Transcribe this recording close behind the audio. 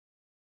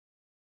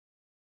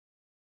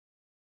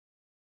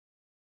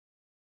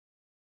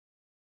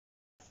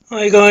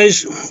Hi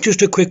guys,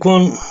 just a quick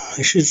one.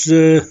 This is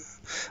a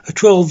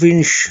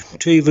 12-inch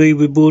TV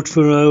we bought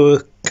for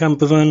our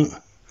camper van.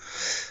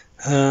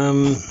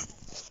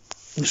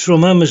 It's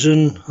from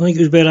Amazon. I think it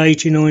was about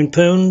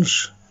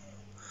 £89.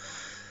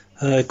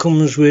 It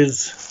comes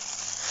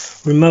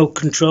with remote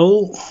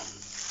control.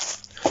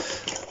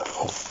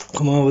 I'll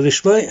come over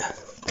this way.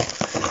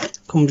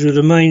 Comes with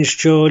a mains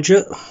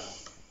charger,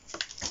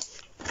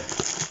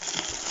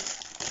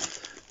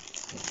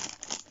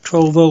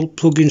 12-volt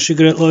plug-in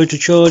cigarette lighter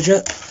charger,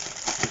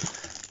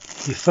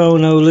 your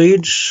phono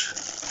leads,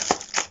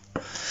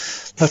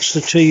 that's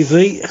the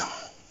TV.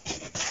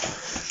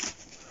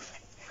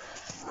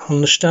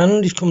 On the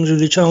stand, it comes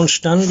with its own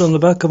stand on the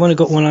back. I've only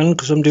got one hand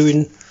because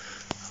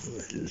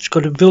it's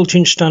got a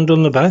built-in stand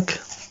on the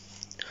back.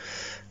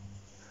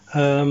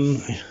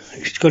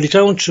 It's got its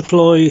own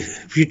supply.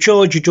 If you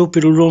charge it up,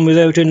 it'll run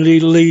without any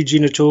little leads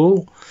in at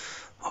all.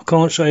 I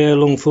can't say how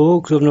long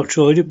for because I've not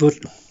tried it, but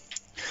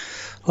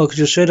like I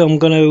just said, I'm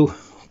going to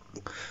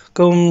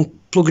go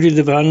and plug it in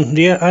the van.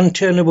 The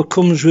antenna what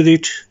comes with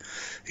it,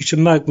 it's a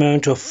mag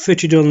mount. I've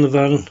fitted on the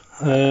van.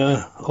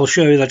 I'll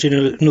show you that in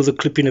another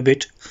clip in a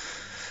bit.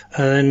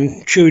 And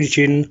then tune it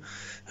in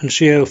and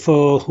see how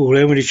far or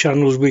how many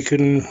channels we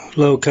can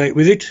locate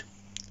with it.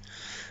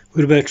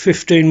 We're about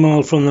 15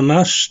 miles from the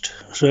mast,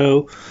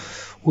 so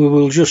we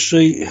will just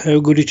see how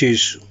good it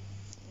is.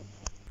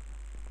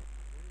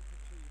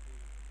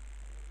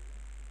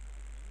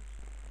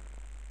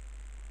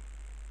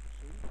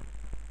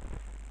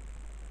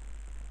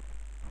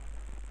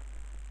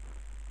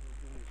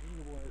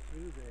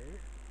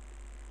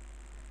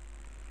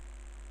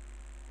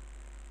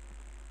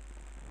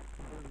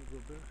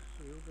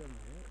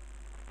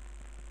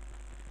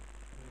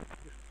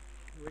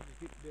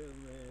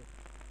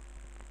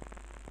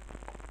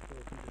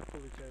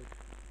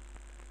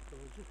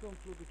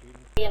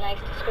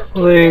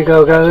 Well, there you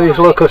go guys,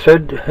 like I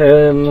said,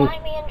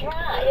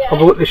 I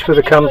bought this for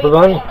the camper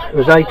van. It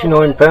was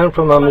 £89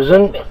 from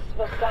Amazon.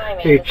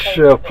 It's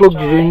plugged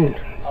it in,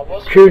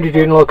 tuned it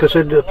in like I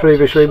said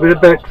previously, but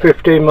about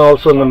 15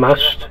 miles from the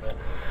mast.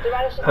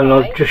 And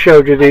I've just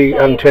showed you the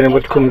antenna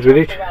what comes with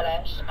it.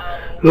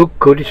 Look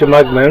good, it's a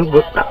mag mount,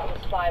 but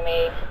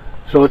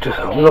so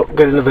I'm not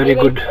getting a very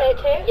good,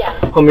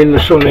 I'm in the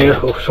sun here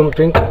or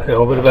something.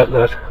 No, what about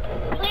that?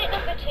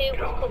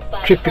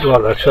 Chip it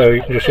like that so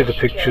you can just see the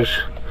pictures.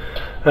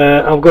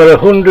 I've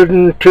got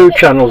 102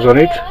 channels on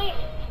it.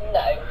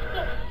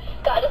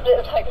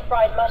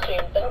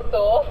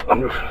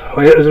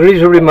 There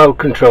is a remote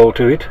control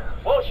to it.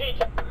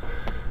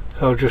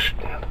 I'm just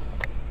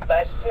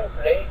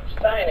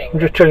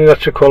telling you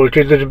that's the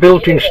quality. There's a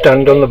built-in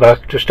stand on the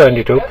back to stand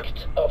it up.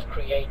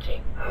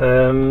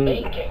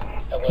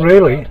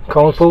 Really,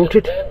 can't fault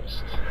it.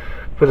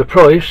 For the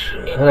price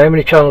and how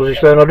many channels it's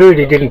found, I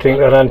really didn't think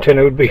that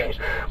antenna would be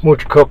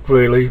much cop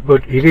really,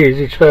 but it is.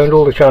 It's found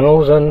all the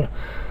channels and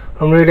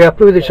I'm really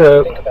happy with it.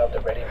 So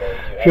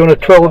if you want a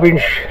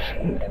 12-inch,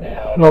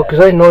 like I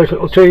say, nice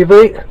little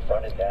TV,